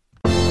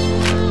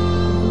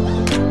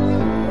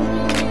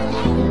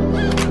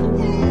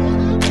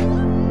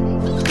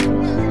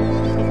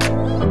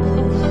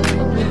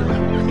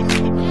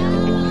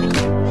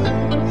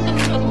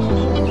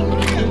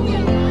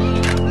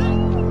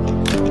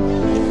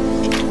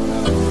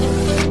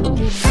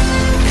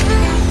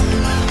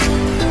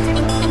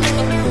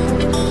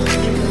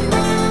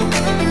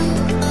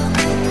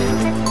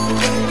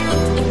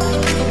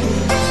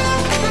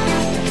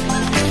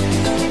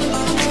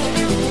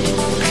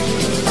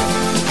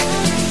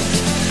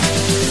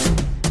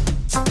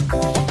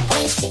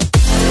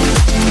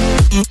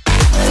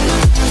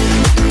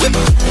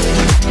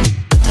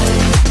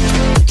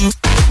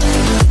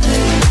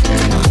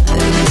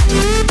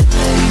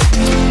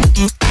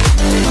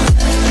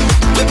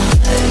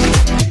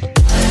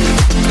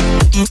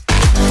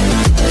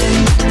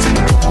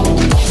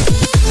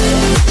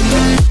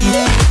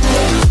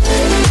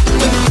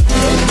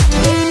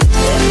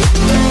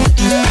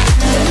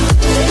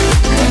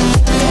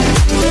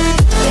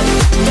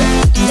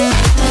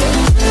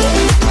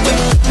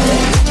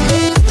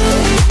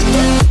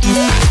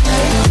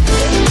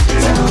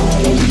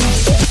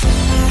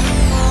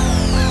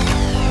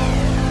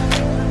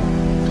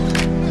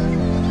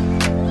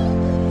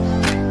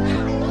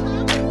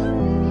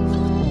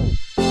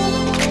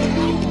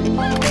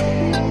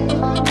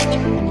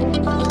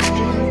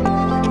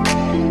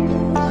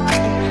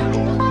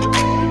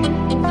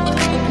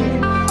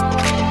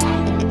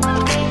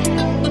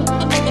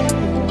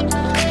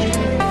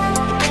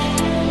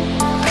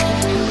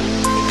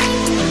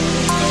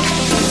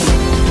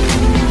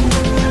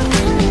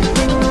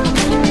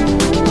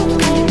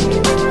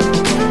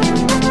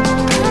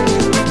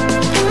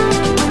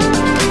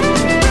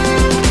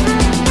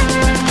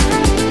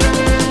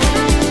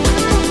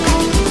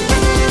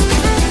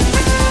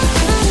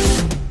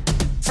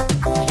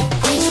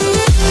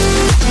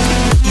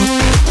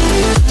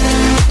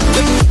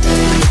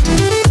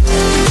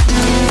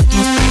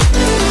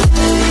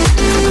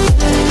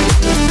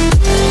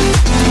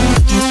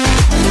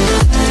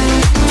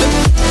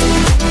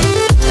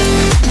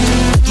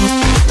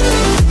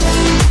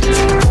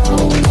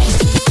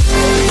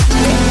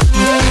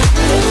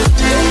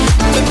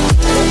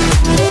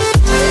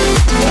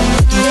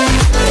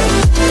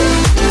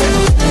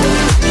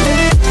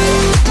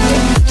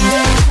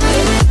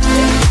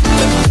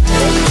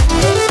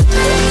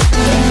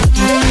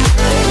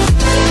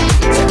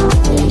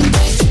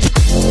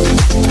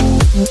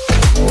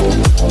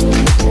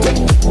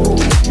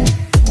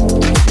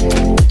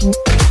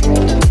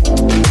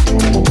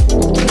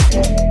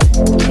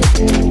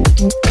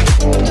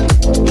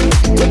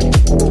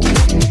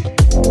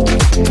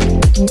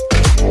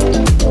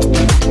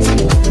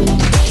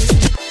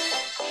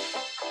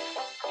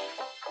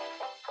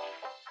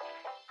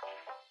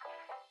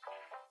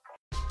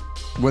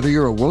 Whether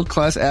you're a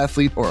world-class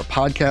athlete or a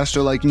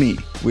podcaster like me,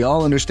 we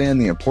all understand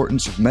the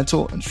importance of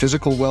mental and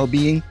physical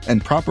well-being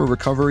and proper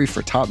recovery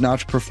for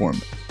top-notch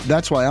performance.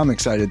 That's why I'm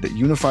excited that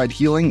Unified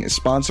Healing is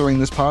sponsoring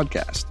this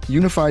podcast.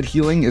 Unified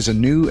Healing is a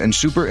new and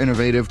super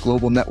innovative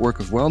global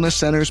network of wellness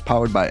centers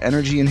powered by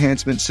Energy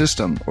Enhancement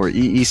System, or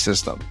EE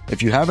System.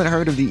 If you haven't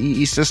heard of the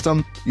EE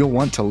System, you'll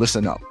want to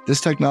listen up. This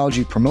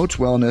technology promotes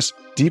wellness,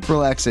 deep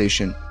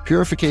relaxation,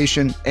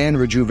 purification, and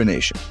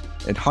rejuvenation.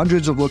 In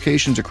hundreds of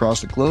locations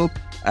across the globe,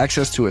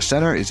 access to a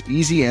center is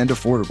easy and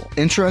affordable.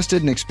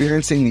 Interested in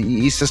experiencing the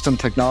EE System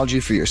technology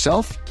for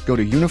yourself? Go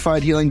to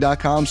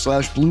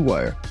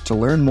unifiedhealing.com/bluewire to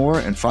learn more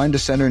and find a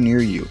center near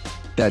you.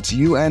 That's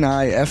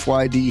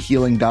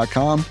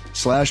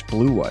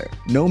unifydhealing.com/bluewire.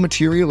 No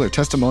material or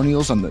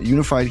testimonials on the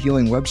Unified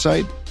Healing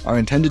website are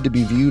intended to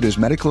be viewed as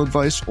medical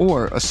advice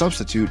or a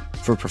substitute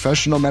for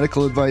professional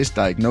medical advice,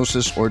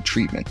 diagnosis, or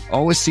treatment.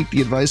 Always seek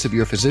the advice of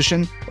your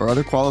physician or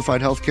other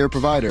qualified healthcare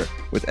provider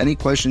with any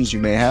questions you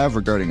may have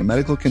regarding a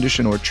medical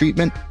condition or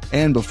treatment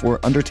and before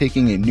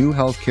undertaking a new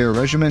healthcare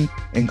regimen,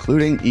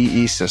 including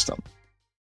EE System.